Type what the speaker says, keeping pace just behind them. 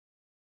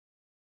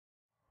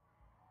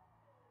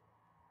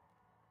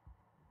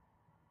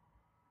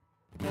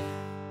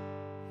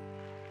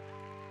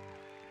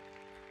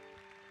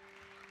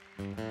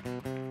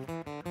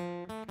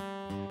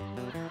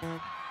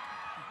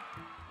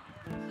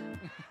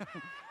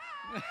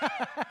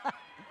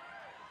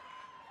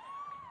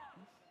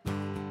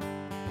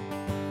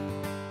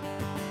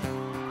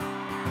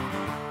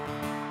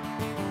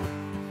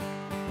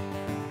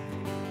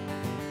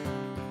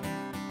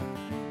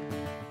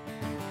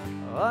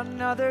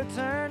Another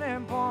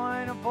turning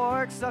point, a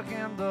fork stuck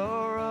in the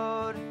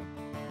road.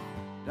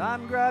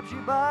 Time grabs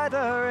you by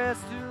the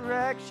wrist,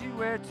 directs you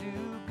where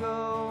to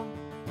go.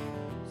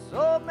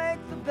 So make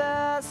the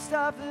best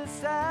of this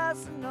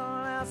task and don't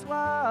ask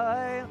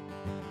why.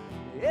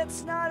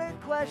 It's not a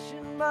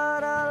question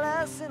but a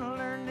lesson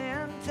learned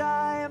in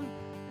time.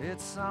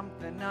 It's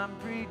something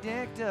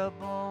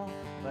unpredictable,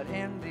 but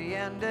in the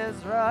end is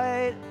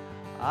right.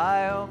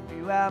 I hope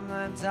you have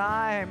the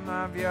time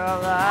of your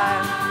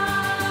life.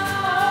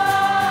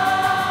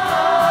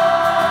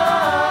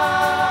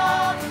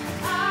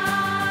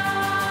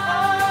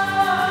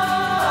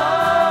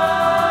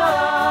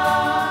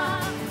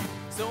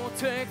 So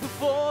take the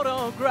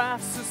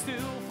photographs and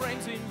still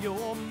frames in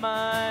your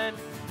mind.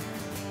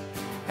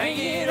 Hang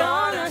it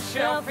on a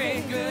shelf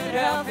in good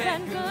health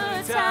and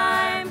good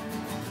time.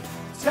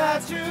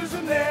 Tattoos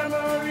of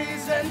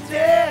memories and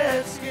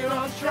dead skin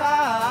on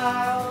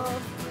trial.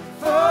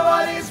 For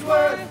what it's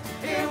worth,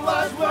 it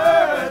was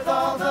worth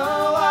all the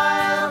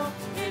while.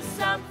 It's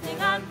something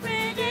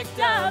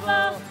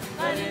unpredictable,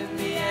 but in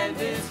the end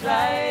it's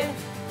right.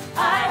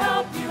 I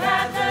hope you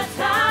had the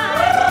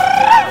time of your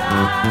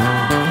life.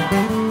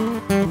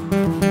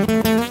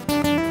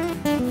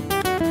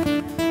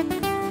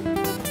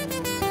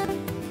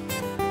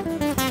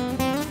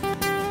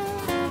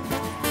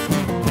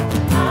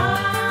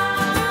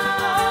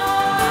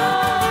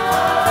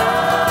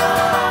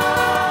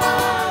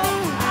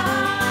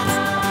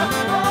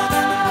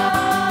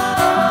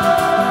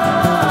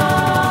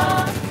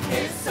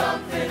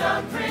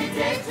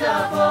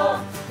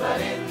 But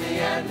in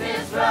the end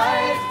it's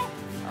right.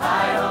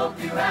 I hope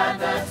you had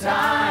the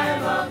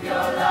time of your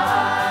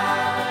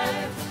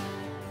life.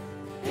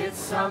 It's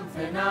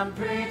something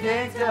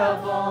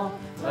unpredictable,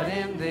 but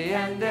in the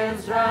end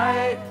it's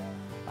right.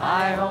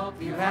 I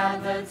hope you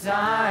had the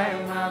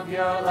time of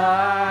your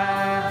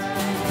life.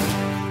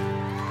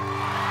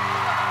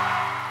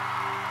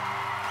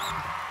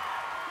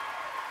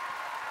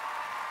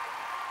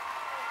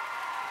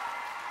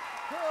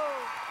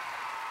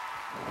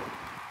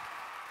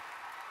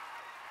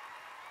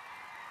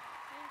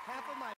 Half of my